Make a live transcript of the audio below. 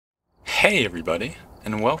Hey everybody,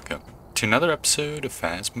 and welcome to another episode of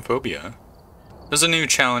Phasmophobia. There's a new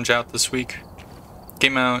challenge out this week.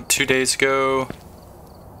 Came out 2 days ago,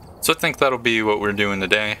 so I think that'll be what we're doing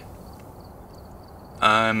today.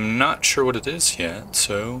 I'm not sure what it is yet,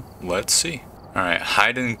 so let's see. Alright,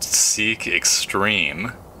 hide and seek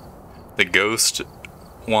extreme. The ghost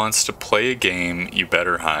wants to play a game, you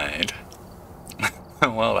better hide.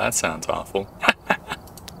 Well, that sounds awful.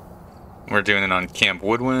 We're doing it on Camp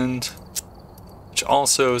Woodwind, which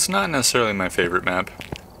also is not necessarily my favorite map.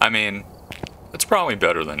 I mean, it's probably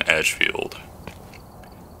better than Edgefield.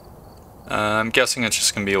 I'm guessing it's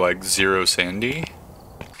just gonna be like 0 sanity.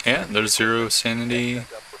 Yeah, there's 0 sanity.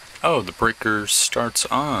 Oh, the breaker starts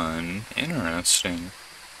on. Interesting.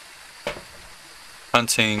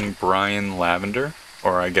 Hunting Brian Lavender.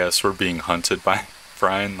 Or I guess we're being hunted by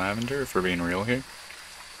Brian Lavender, if we're being real here.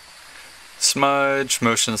 Smudge,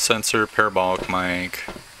 motion sensor, parabolic mic.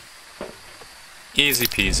 Easy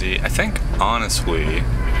peasy. I think, honestly...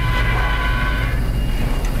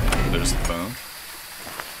 There's the phone.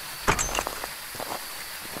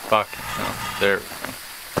 Fuck. Oh, there we go.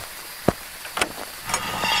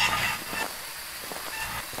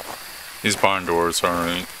 These barn doors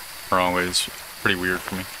are always pretty weird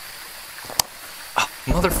for me. Oh,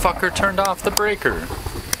 motherfucker turned off the breaker!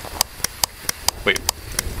 Wait.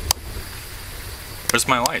 Where's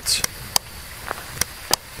my lights?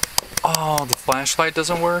 Oh, the flashlight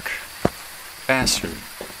doesn't work? Bastard.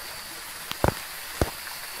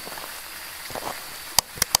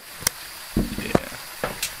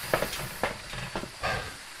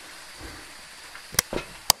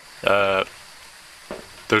 Yeah.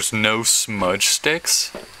 There's no smudge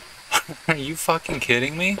sticks? Are you fucking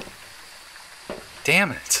kidding me?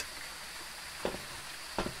 Damn it.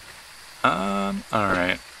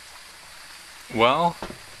 Alright. Well,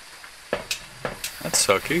 that's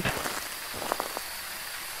sucky.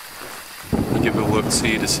 Give it a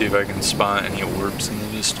look-see to see if I can spot any orbs in the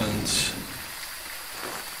distance.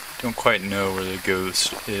 Don't quite know where the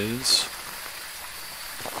ghost is.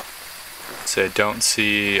 So I don't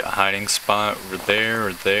see a hiding spot over there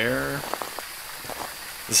or there.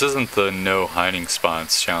 This isn't the no hiding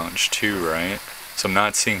spots challenge 2, right? So I'm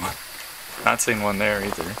not seeing one there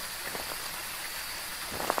either.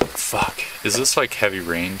 Fuck. Is this like heavy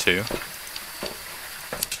rain too?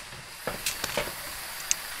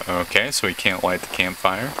 Okay, so we can't light the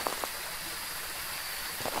campfire.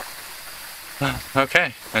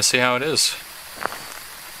 Okay, I see how it is.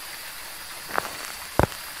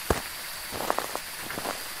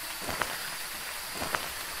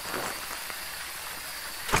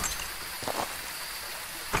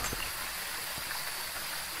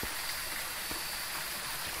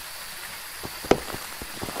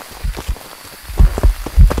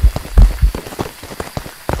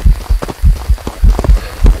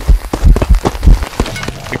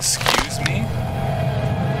 Excuse me?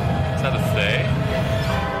 Is that a Fae?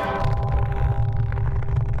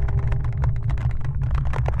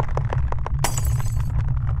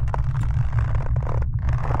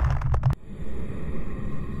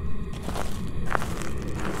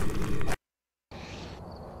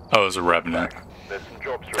 Oh, it was a Revenant. There's some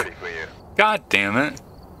jobs ready for you. God damn it.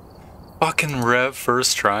 Fucking Rev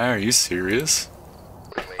first try, are you serious?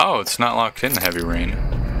 Oh, it's not locked in heavy rain.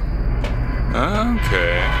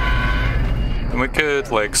 Okay. And we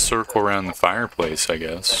could, like, circle around the fireplace, I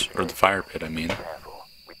guess. Or the fire pit, I mean. Careful.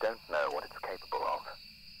 We don't know what it's capable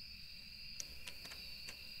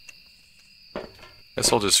of.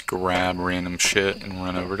 Guess I'll just grab random shit and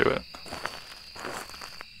run over to it.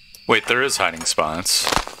 Wait, there is hiding spots.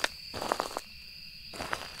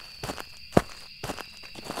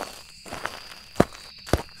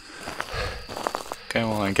 Okay,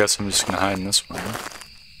 well, I guess I'm just gonna hide in this one.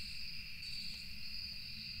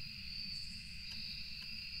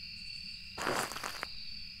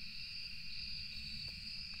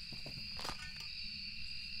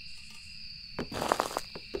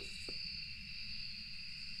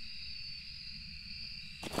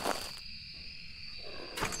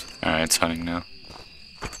 Alright, it's hunting now.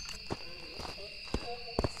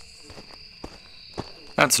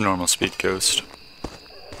 That's a normal speed ghost.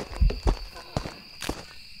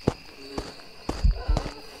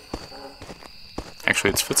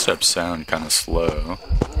 Actually, its footsteps sound kind of slow.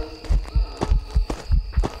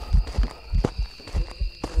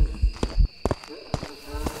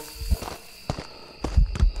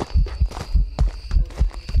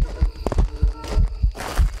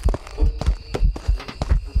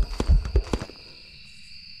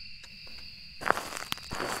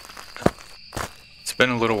 It's been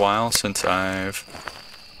a little while since I've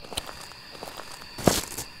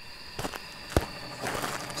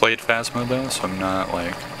played Phasmo though, so I'm not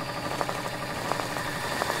like...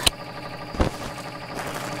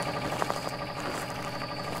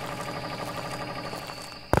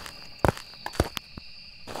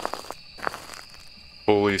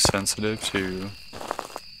 fully sensitive to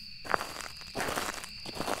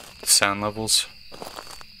sound levels,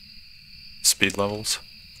 speed levels.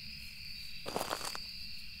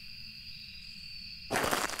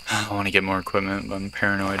 I want to get more equipment, but I'm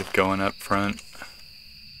paranoid of going up front.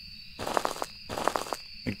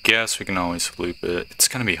 I guess we can always loop it. It's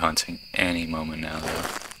gonna be hunting any moment now, though.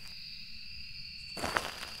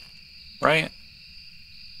 Right?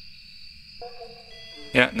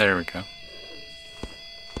 Yeah, there we go.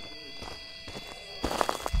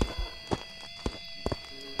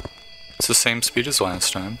 It's the same speed as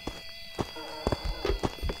last time.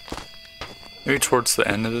 Maybe towards the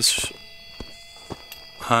end of this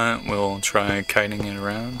hunt, we'll try kiting it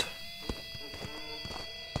around.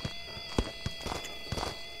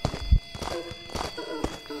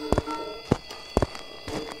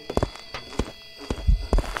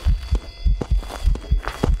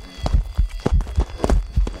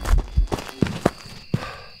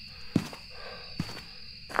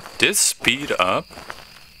 Did speed up?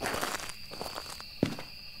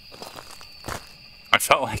 I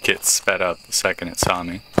felt like it sped up the second it saw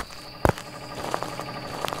me.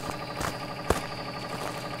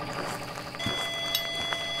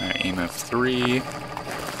 Alright, aim F3.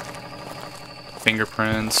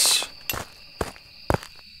 Fingerprints.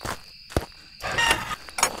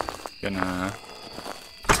 Gonna...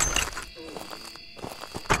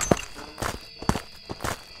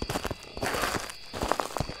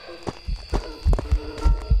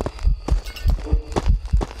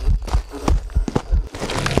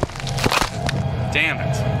 Damn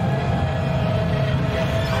it!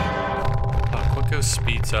 Oh, Quicko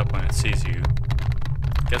speeds up when it sees you.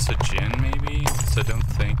 Guess a Jin, maybe? Because I don't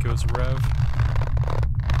think it was a Rev.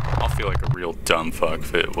 I'll feel like a real dumb fuck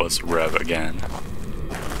if it was a Rev again.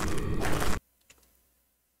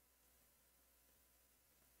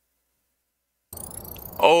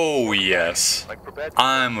 Oh, yes.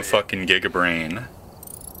 I'm a fucking gigabrain.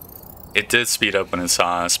 It did speed up when it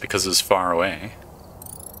saw us because it was far away.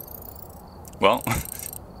 Well, I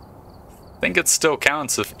think it still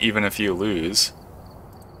counts even if you lose.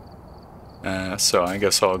 So I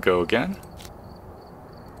guess I'll go again.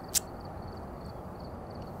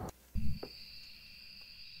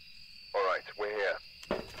 Alright, we're here.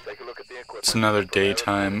 Take a look at the equipment. It's another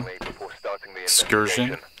daytime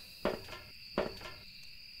excursion.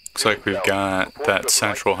 Looks like we've got that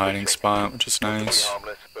central hiding spot, which is nice.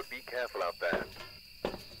 But be careful out there.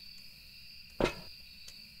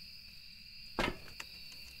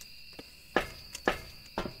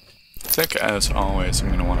 I think, as always, I'm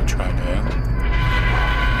going to want to try to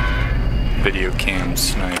video cam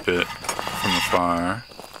snipe it from afar.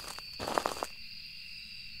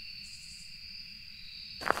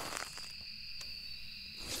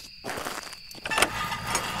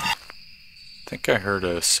 I think I heard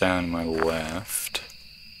a sound on my left.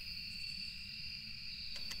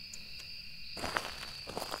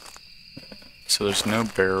 So there's no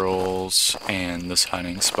barrels, and this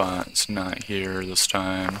hiding spot's not here this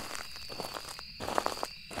time.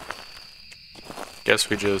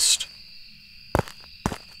 Guess we just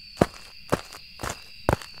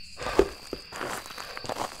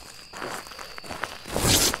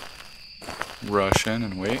rush in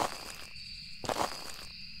and wait.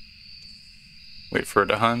 Wait for it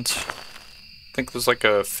to hunt. I think there's like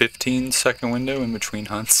a 15-second window in between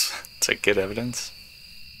hunts to get evidence.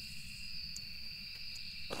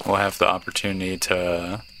 We'll have the opportunity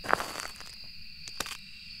to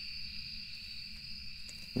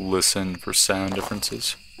listen for sound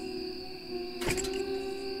differences.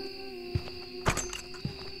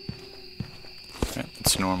 Alright,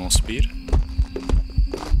 it's normal speed.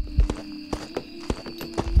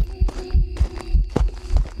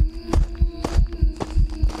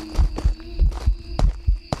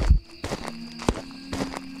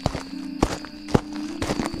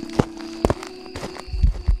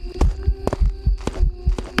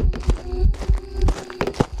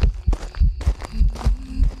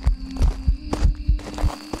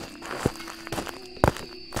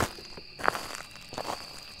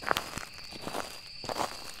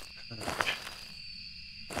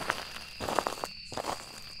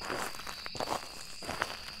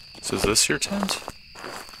 So is this your tent?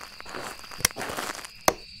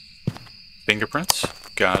 Fingerprints?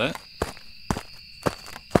 Got it.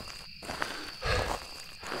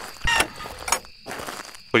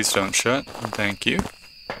 Please don't shut. Thank you.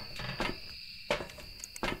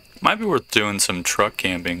 Might be worth doing some truck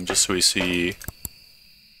camping just so we see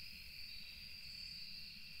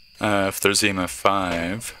if there's EMF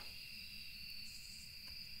 5.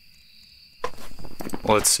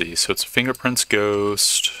 Let's see. So it's a fingerprints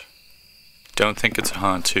ghost. Don't think it's a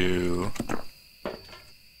Hantu.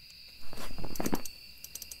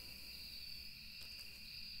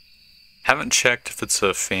 Haven't checked if it's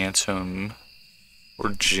a phantom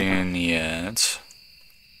or Jinn yet.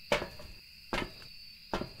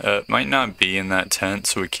 It might not be in that tent,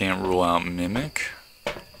 so we can't rule out mimic.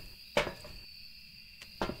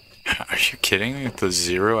 Are you kidding me with the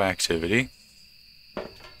 0 activity?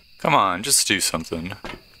 Come on, just do something.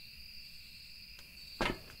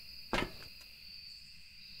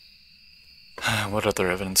 What other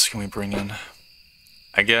evidence can we bring in?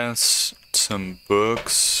 I guess some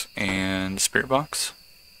books and spirit box.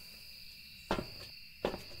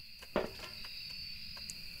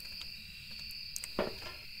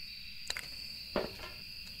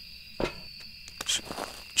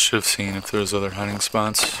 Should have seen if there was other hiding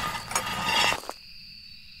spots.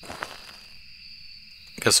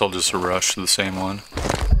 Guess I'll just rush to the same one.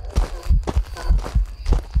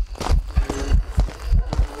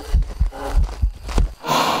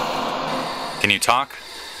 Can you talk?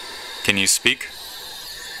 Can you speak?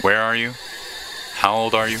 Where are you? How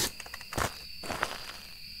old are you?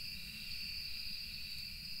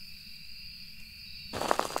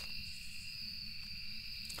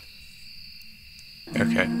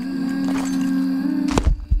 Okay.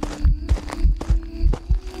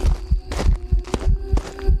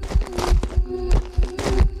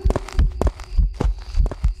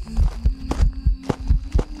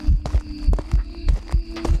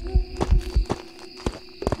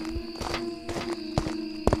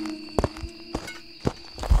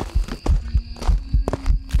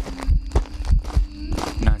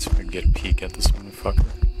 Nice if I could get a peek at this motherfucker.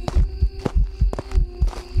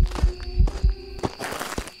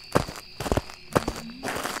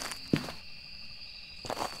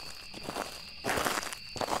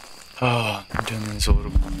 Oh, I'm doing this a little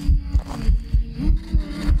bit.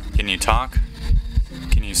 Can you talk?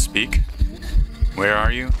 Can you speak? Where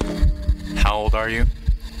are you? How old are you?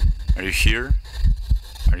 Are you here?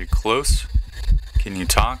 Are you close? Can you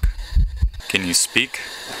talk? Can you speak?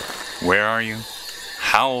 Where are you?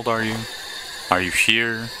 How old are you? Are you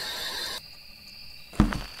here?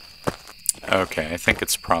 Okay, I think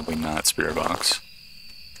it's probably not Spirit Box.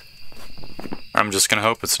 I'm just gonna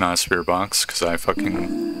hope it's not Spirit Box, because I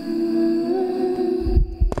fucking...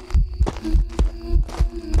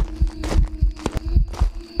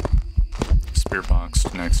 Spirit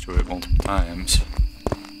Boxed next to it multiple times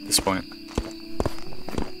at this point.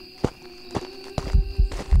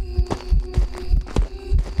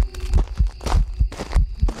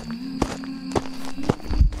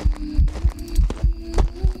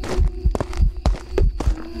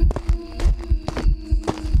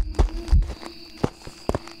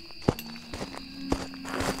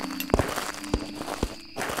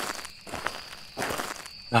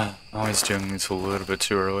 Always doing this a little bit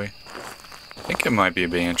too early. I think it might be a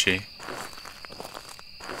Banshee.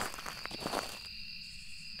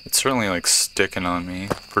 It's certainly like sticking on me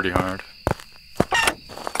pretty hard.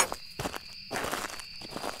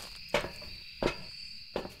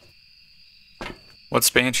 What's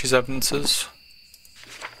Banshee's evidences?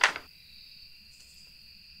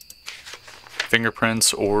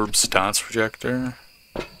 Fingerprints, orbs, dots projector.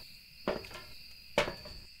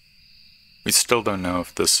 We still don't know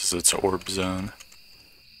if this is its orb zone.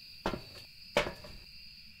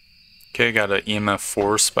 Okay, got an EMF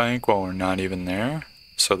 4 spike while we're not even there.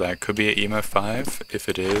 So that could be an EMF 5. If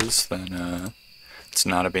it is, then it's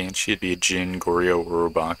not a Banshee, it'd be a Jinn, Goryo, or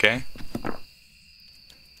Obake.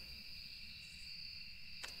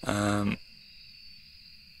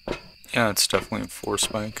 Yeah, it's definitely a 4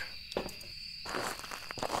 spike.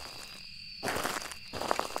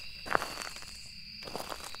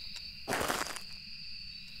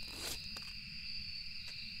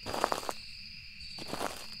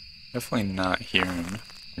 Definitely not hearing,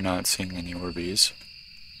 not seeing any Orbeez.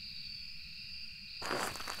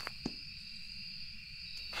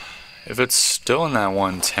 If it's still in that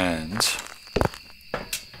 110s,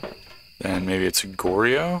 then maybe it's a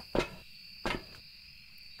Goryo?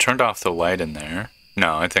 Turned off the light in there.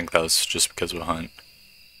 No, I think that was just because of a hunt.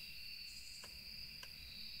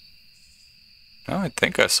 No, I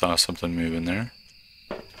think I saw something move in there.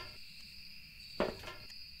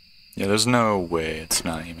 Yeah, there's no way it's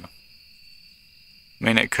not emo. I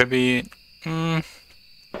mean, it could be... pretty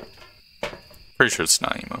sure it's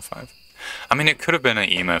not EMF 5. I mean, it could have been an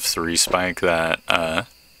EMF 3 spike that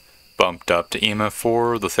bumped up to EMF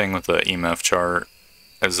 4. The thing with the EMF chart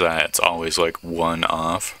is that it's always like 1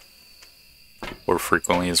 off, or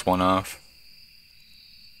frequently is 1 off.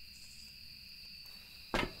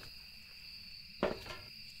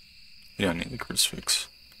 You don't need the crucifix.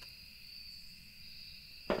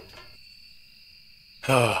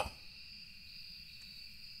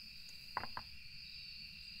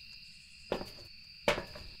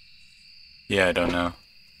 Yeah, I don't know.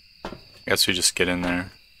 Guess we just get in there.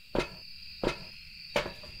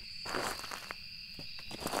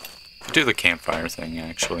 Do the campfire thing,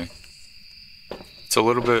 actually. It's a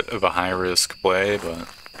little bit of a high-risk play, but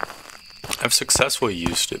I've successfully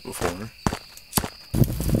used it before.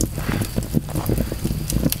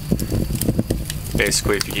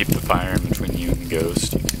 Basically, if you keep the fire in between you and the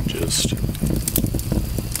ghost, you can just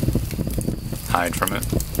hide from it.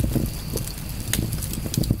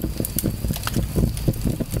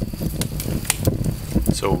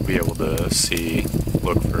 So we'll be able to see,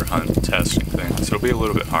 look for hunt testing things. It'll be a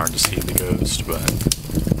little bit hard to see the ghost, but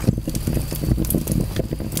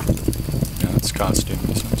yeah, it's costume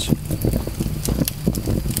business.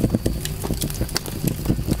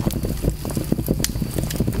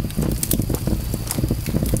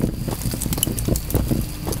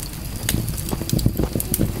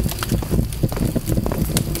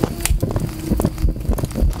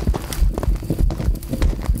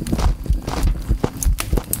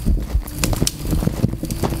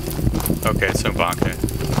 Okay, so Bake.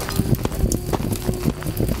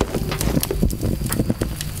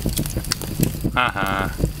 Haha.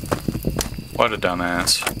 What a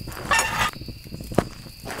dumbass.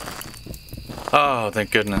 Oh, thank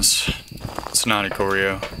goodness. It's not a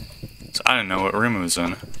Choreo. So I didn't know what room it was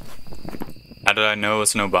in. How did I know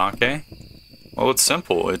it's no Bake? Well, it's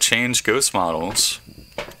simple. It changed ghost models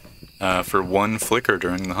for 1 flicker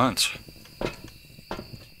during the hunt.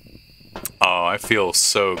 Oh, I feel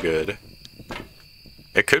so good.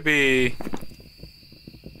 It could be...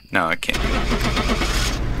 No, it can't be.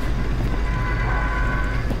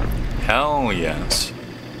 Hell yes.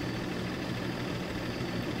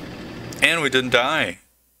 And we didn't die.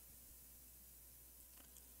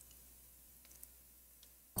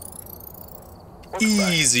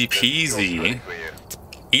 Easy peasy.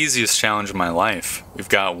 Easiest challenge of my life. We've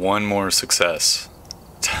got 1 more success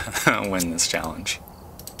to win this challenge.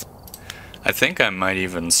 I think I might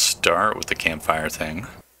even start with the campfire thing.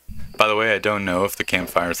 By the way, I don't know if the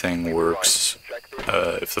campfire thing works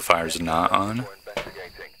if the fire's not on.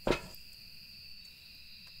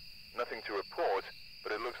 Nothing to report,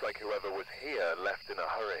 but it looks like whoever was here left in a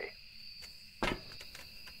hurry.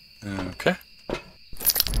 Okay.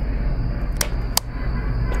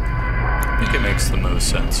 I think it makes the most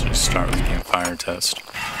sense to just start with the campfire test.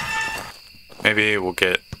 Maybe we'll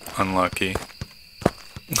get unlucky.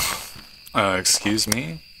 Excuse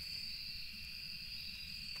me?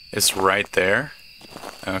 It's right there?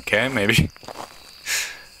 Okay, maybe...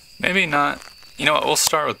 Maybe not. You know what, we'll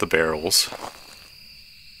start with the barrels.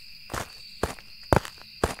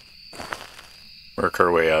 Work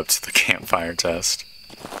our way up to the campfire test.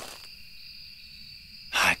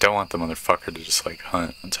 I don't want the motherfucker to just, like,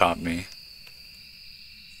 hunt on top of me.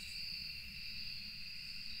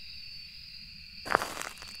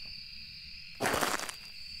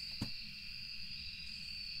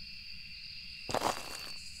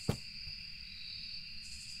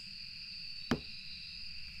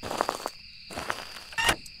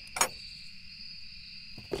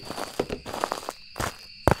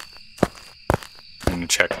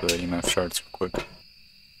 Check the EMF charts real quick.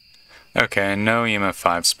 Okay, no EMF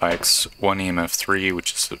 5 spikes, 1 EMF 3,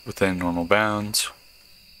 which is within normal bounds.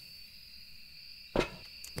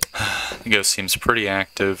 The ghost seems pretty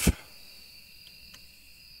active.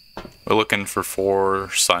 We're looking for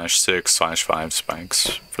 4/6/5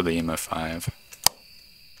 spikes for the EMF 5.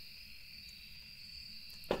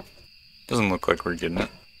 Doesn't look like we're getting it.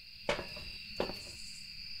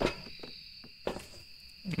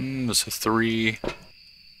 There's a 3.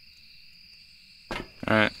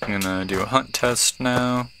 Alright, I'm gonna do a hunt test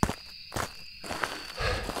now.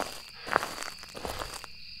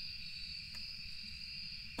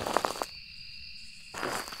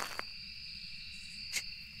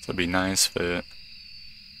 So it'd be nice if it...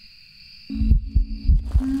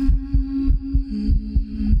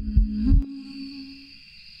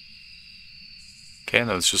 Okay,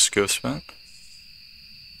 that was just ghost vent.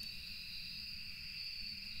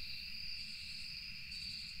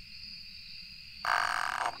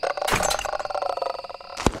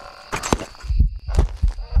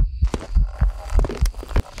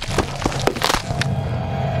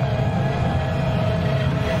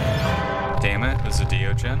 Damn it, it was a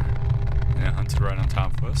Diogen. planted right on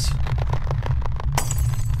top of us.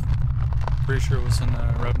 Pretty sure it was in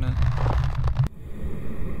Revenant.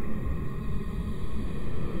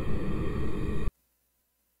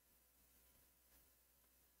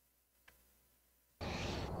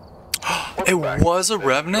 It was a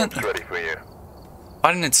Revenant? Ready for you.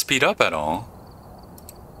 Why didn't it speed up at all?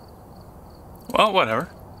 Well, whatever.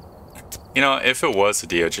 You know, if it was a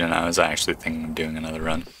Deogen, I was actually thinking of doing another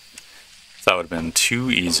run. That would have been too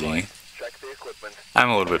easy. Check the equipment. I'm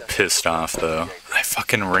a little bit pissed off, though. I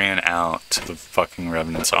fucking ran out to the fucking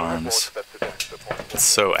Revenant's arms. It's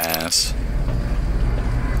so ass.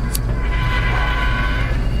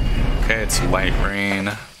 Okay, it's light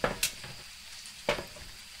rain.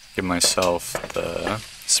 Give myself the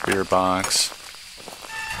spear box.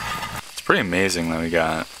 It's pretty amazing that we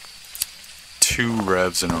got 2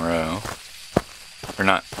 revs in a row. Or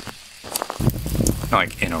not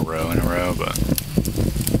like in a row, but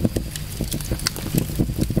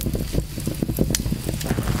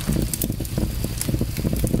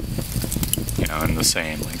you know, in the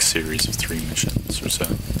same like series of 3 missions or so.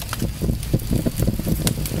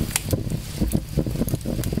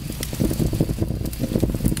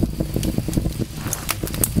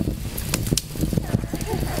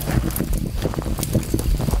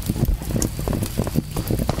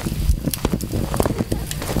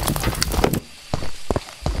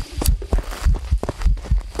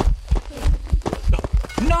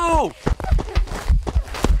 No!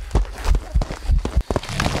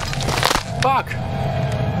 Fuck!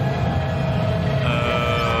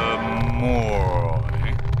 More.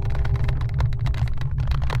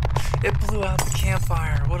 It blew out the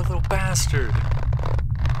campfire. What a little bastard.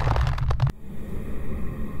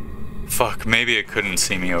 Fuck, maybe it couldn't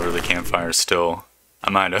see me over the campfire still. I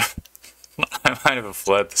might have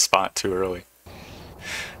fled the spot too early.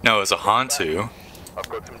 No, it was a Hantu. I've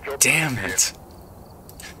got some jobs. Damn it.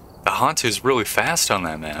 The Hantu's really fast on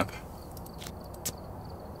that map.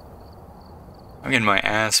 I'm getting my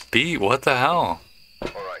ass beat. What the hell?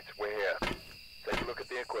 Alright, we're here. Take a look at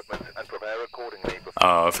the equipment and prepare accordingly before...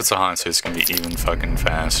 Oh, if it's a Hantu, it's gonna be even fucking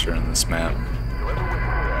faster on this map. Whoever was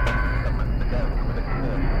here, that must have dealt with a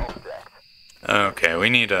clear object. Okay, we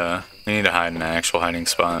need to hide in an actual hiding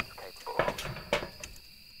spot.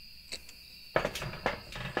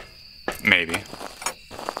 Maybe.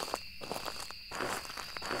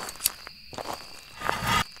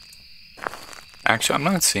 Actually, I'm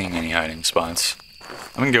not seeing any hiding spots.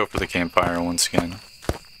 I'm gonna go for the campfire once again.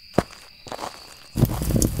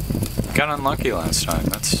 Got unlucky last time,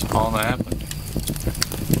 that's all that happened.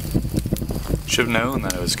 Should have known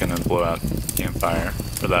that it was gonna blow out the campfire,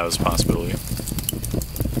 or that was a possibility.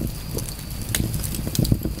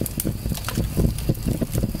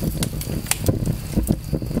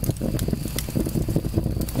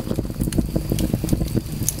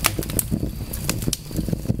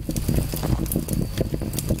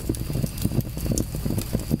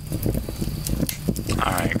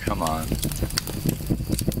 Alright, come on.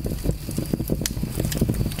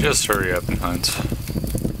 Just hurry up and hunt.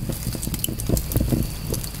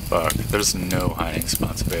 Fuck, there's no hiding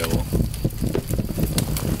spots available.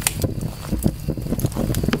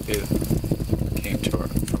 It came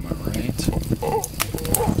from our right.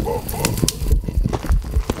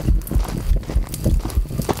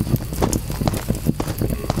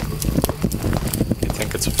 You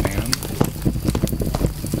think it's a phantom?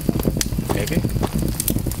 Maybe?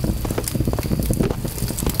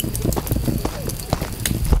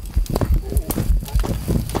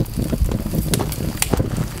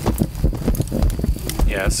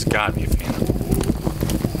 Yes, gotta be a phantom.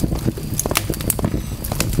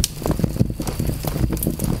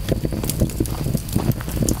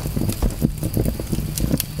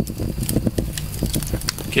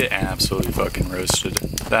 Get absolutely fucking roasted.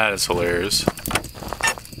 That is hilarious.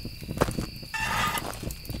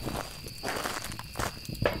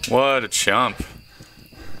 What a chump.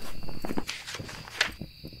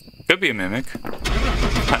 Could be a mimic.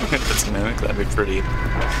 If it's a mimic, that'd be pretty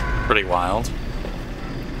wild.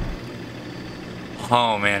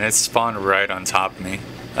 Oh man, it spawned right on top of me.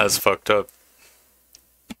 That's fucked up.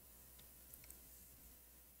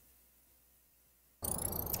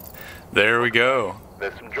 There we go.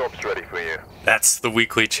 There's some jobs ready for you. That's the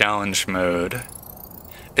weekly challenge mode.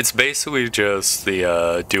 It's basically just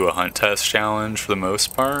the do a hunt test challenge for the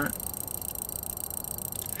most part.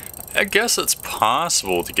 I guess it's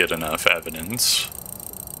possible to get enough evidence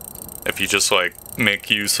if you just like make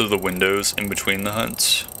use of the windows in between the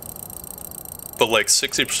hunts. But like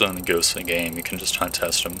 60% of the ghosts in the game, you can just hunt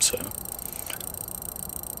test them, so.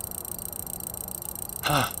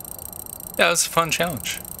 Huh. Yeah, it's a fun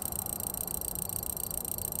challenge.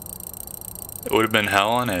 It would have been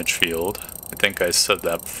hell on Edgefield. I think I said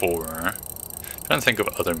that before. Trying to think of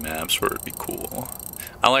other maps where it'd be cool.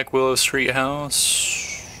 I like Willow Street House.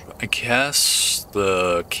 I guess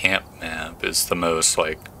the camp map is the most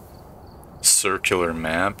like circular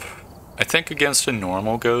map. I think against a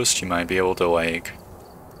normal ghost you might be able to like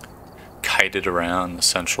kite it around the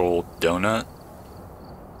central donut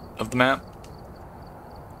of the map.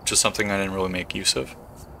 Just something I didn't really make use of.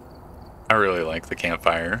 I really like the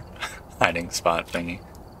campfire hiding spot thingy.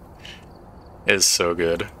 It is so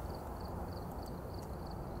good.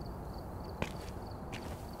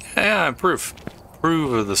 Yeah, I approve.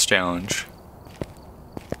 Approve of this challenge.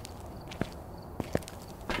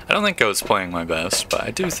 I don't think I was playing my best, but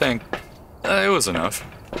I do think it was enough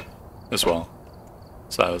as well.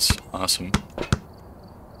 So that was awesome.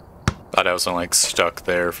 Thought I wasn't like stuck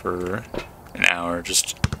there for an hour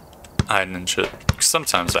just hiding and shit.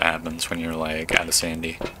 Sometimes that happens when you're like out of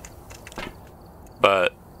Sandy.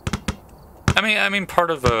 But I mean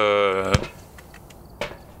part of the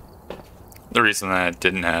reason that it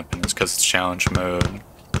didn't happen is because it's challenge mode.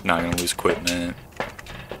 Not gonna lose equipment.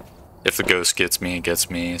 If the ghost gets me, it gets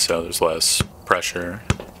me, so there's less pressure.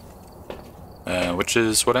 Which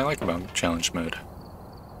is what I like about challenge mode.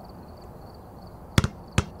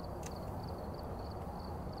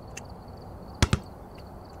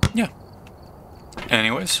 Yeah.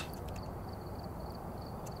 Anyways.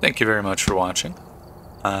 Thank you very much for watching.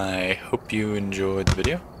 I hope you enjoyed the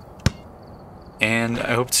video. And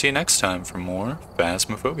I hope to see you next time for more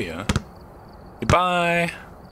Phasmophobia. Goodbye!